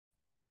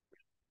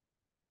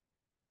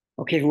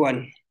Okay,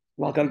 everyone,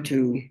 welcome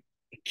to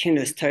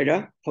Kinus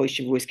Torah,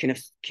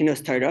 post-Shavuos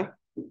Kinus Torah.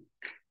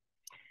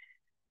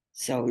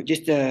 So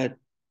just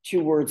two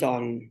words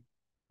on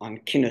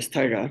Kinus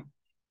Torah.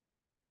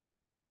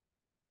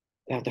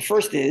 The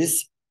first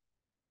is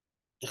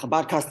the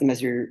Chabad custom,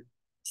 as you're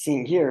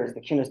seeing here, is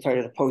the Kinus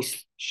Torah, the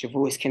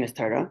post-Shavuos Kinus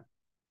Torah.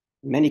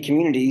 In many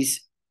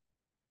communities,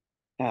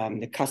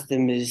 the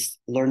custom is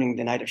learning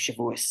the night of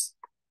Shavuos.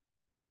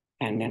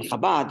 And in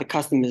Chabad, the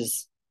custom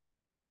is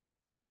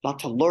not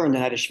to learn the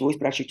night of Shavuos,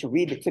 but actually to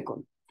read the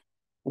Tikkun.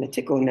 And the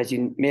Tikkun, as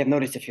you may have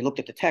noticed if you looked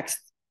at the text,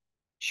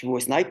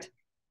 Shavuos night,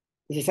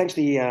 is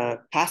essentially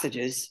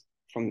passages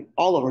from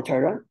all over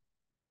Torah.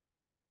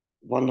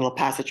 One little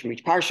passage from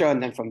each parsha,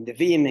 and then from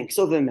Nevi'im and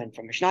Ksuvim, and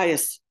from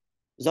Mishnayos,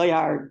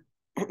 Zohar,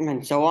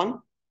 and so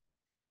on.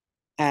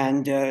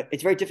 And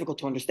it's very difficult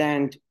to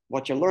understand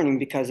what you're learning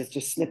because it's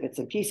just snippets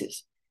and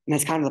pieces. And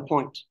that's kind of the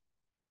point.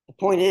 The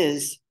point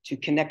is to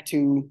connect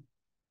to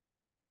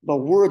the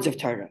words of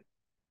Torah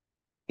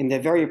in the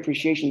very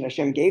appreciation that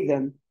Hashem gave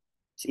them.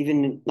 It's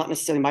even not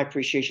necessarily my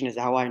appreciation as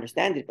how I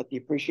understand it, but the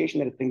appreciation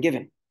that it's been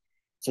given.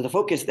 So the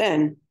focus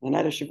then, the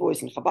night of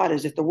Shavuos and Chabad,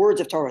 is just the words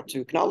of Torah,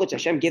 to acknowledge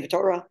Hashem gave the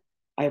Torah.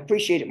 I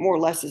appreciate it more or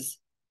less is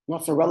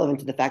not so relevant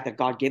to the fact that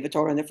God gave the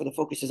Torah, and therefore the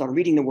focus is on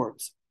reading the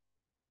words.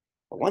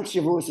 But once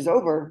Shavuos is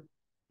over,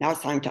 now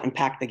it's time to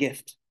unpack the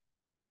gift.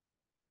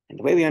 And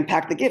the way we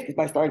unpack the gift is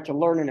by starting to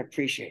learn and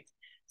appreciate.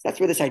 So that's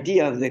where this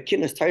idea of the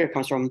Kinus Torah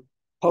comes from,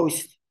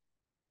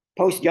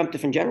 post Yom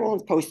Tov in general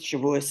and post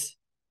Shavuos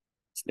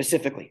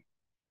specifically.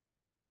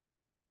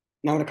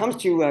 Now, when it comes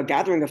to a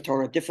gathering of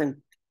Torah,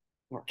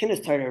 or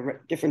Kinus Torah,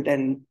 different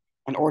than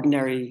an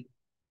ordinary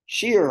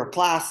shiur or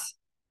class.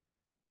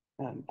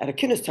 At a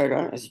Kinus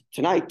Torah, as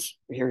tonight,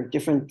 we're hearing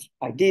different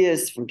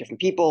ideas from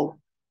different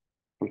people,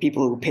 from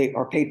people who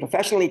are paid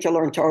professionally to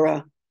learn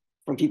Torah,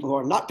 from people who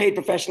are not paid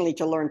professionally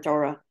to learn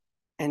Torah.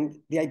 And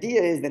the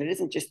idea is that it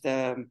isn't just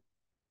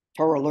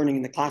Torah learning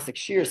in the classic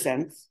shiur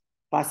sense,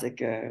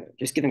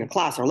 just giving a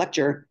class or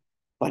lecture,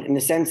 but in the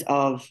sense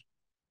of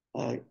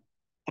a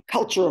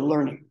culture of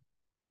learning,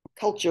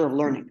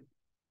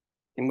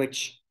 in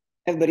which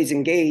everybody's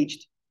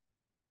engaged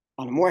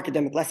on a more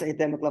academic, less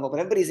academic level, but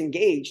everybody's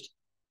engaged,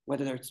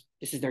 whether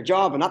this is their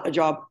job or not their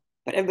job,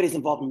 but everybody's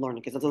involved in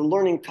learning because it's a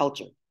learning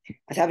culture. I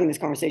was having this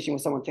conversation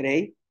with someone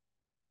today,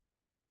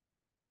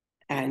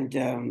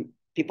 and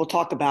people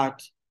talk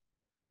about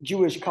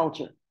Jewish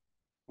culture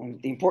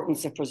and the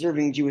importance of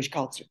preserving Jewish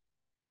culture.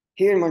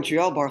 Here in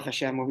Montreal, Baruch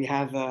Hashem, where we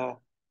have an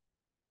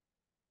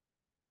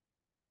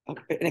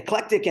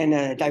eclectic and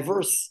a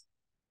diverse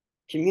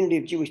community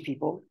of Jewish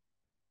people,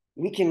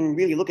 we can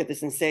really look at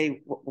this and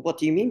say, what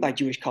do you mean by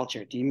Jewish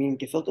culture? Do you mean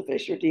gefilte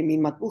fish or do you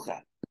mean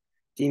matbucha?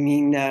 Do you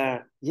mean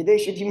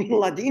Yiddish or do you mean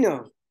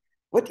Ladino?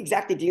 What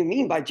exactly do you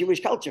mean by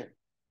Jewish culture?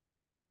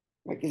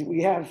 Right? Because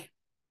we have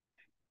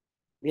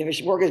a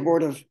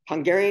smorgasbord of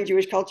Hungarian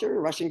Jewish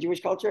culture, Russian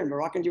Jewish culture, and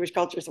Moroccan Jewish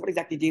culture. So what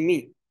exactly do you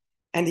mean?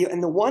 And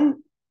the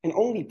one and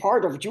only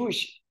part of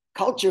Jewish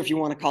culture, if you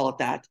want to call it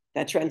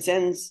that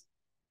transcends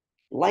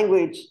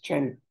language,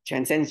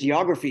 transcends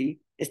geography,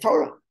 is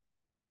Torah.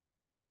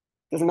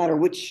 Doesn't matter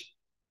which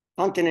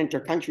continent or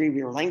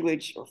country or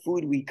language or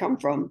food we come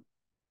from.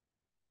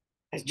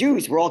 As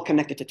Jews, we're all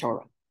connected to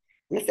Torah.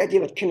 And that's the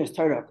idea of Kinus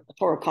Torah, a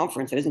Torah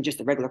conference that isn't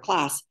just a regular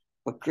class,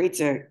 but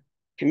creates a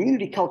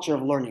community culture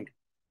of learning.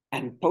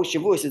 And post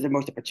Shavuos is the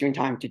most opportune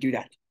time to do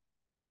that.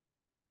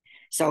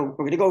 So we're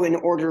going to go in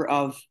order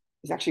of,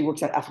 this actually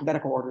works out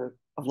alphabetical order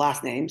of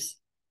last names.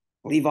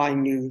 Levi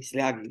knew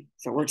Levi,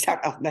 so it works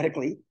out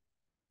alphabetically.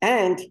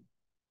 And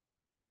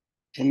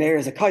the mayor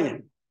is a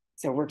Kohen,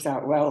 so it works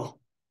out well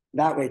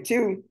that way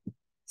too.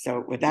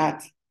 So with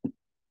that,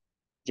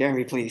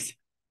 Jeremy, please.